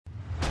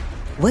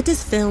What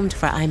does filmed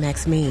for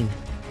IMAX mean?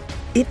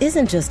 It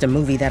isn't just a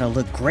movie that'll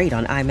look great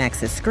on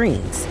IMAX's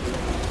screens.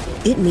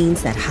 It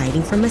means that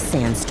hiding from a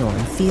sandstorm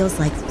feels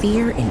like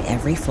fear in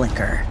every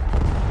flicker.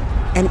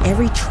 And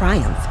every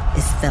triumph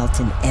is felt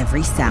in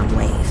every sound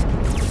wave.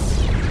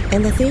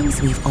 And the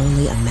things we've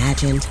only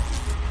imagined,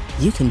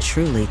 you can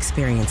truly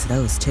experience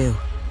those too.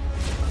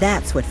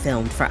 That's what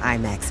filmed for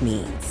IMAX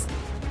means.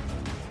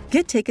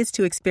 Get tickets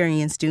to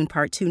experience Dune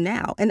Part 2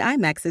 now and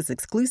IMAX's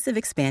exclusive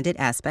expanded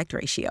aspect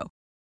ratio.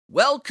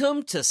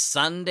 Welcome to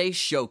Sunday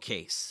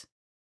Showcase.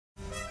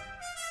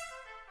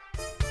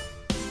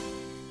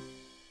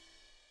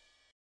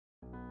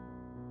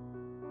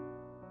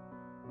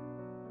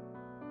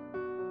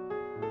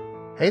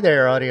 Hey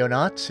there,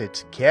 Audionauts.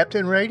 It's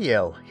Captain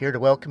Radio, here to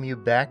welcome you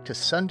back to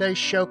Sunday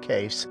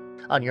Showcase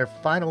on your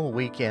final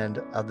weekend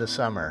of the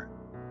summer.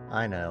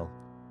 I know.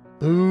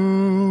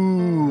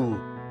 Boo!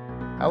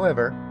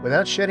 However,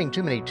 without shedding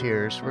too many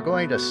tears, we're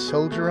going to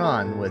soldier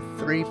on with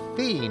 3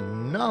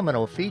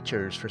 phenomenal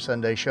features for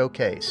Sunday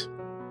Showcase.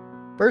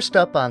 First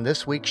up on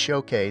this week's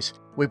showcase,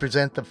 we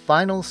present the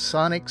final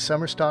Sonic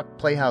Summerstock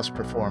Playhouse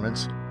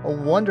performance, a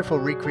wonderful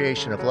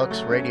recreation of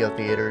Lux Radio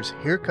Theater's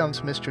Here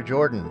Comes Mr.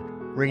 Jordan,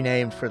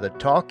 renamed for the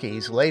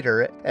Talkies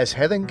later as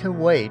Heaven Can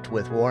Wait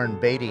with Warren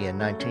Beatty in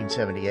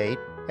 1978,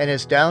 and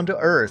as Down to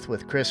Earth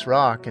with Chris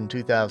Rock in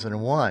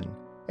 2001.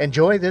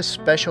 Enjoy this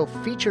special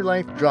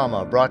feature-length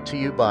drama brought to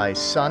you by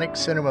Sonic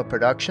Cinema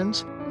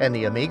Productions and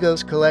the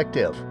Amigos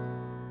Collective.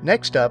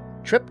 Next up,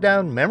 trip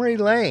down memory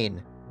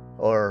lane,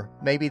 or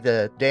maybe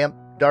the damp,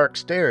 dark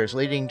stairs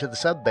leading to the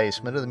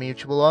sub-basement of the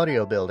Mutual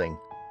Audio Building.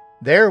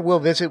 There we'll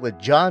visit with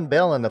John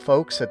Bell and the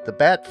folks at the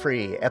Bat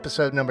Free,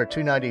 episode number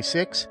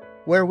 296,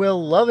 where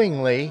we'll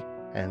lovingly,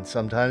 and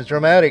sometimes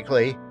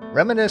dramatically,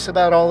 reminisce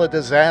about all the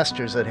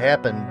disasters that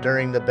happened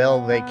during the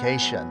Bell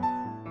vacation.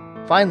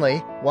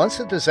 Finally, once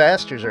the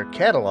disasters are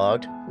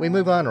cataloged, we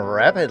move on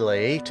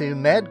rapidly to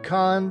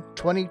MadCon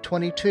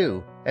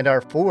 2022 and our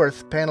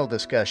 4th panel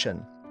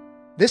discussion.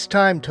 This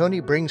time,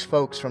 Tony brings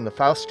folks from the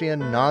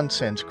Faustian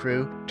Nonsense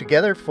crew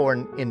together for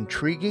an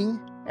intriguing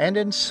and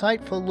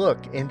insightful look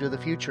into the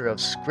future of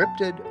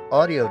scripted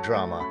audio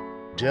drama.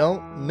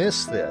 Don't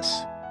miss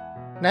this.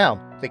 Now,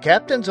 the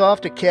captain's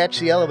off to catch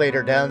the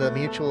elevator down to the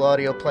Mutual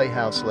Audio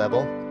Playhouse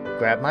level,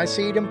 grab my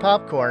seat and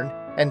popcorn,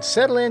 and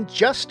settle in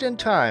just in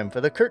time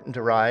for the curtain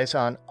to rise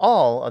on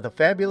all of the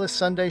fabulous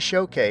Sunday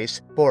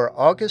Showcase for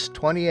August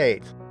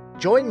 28th.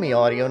 Join me,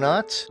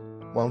 Audionauts,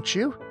 won't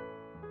you?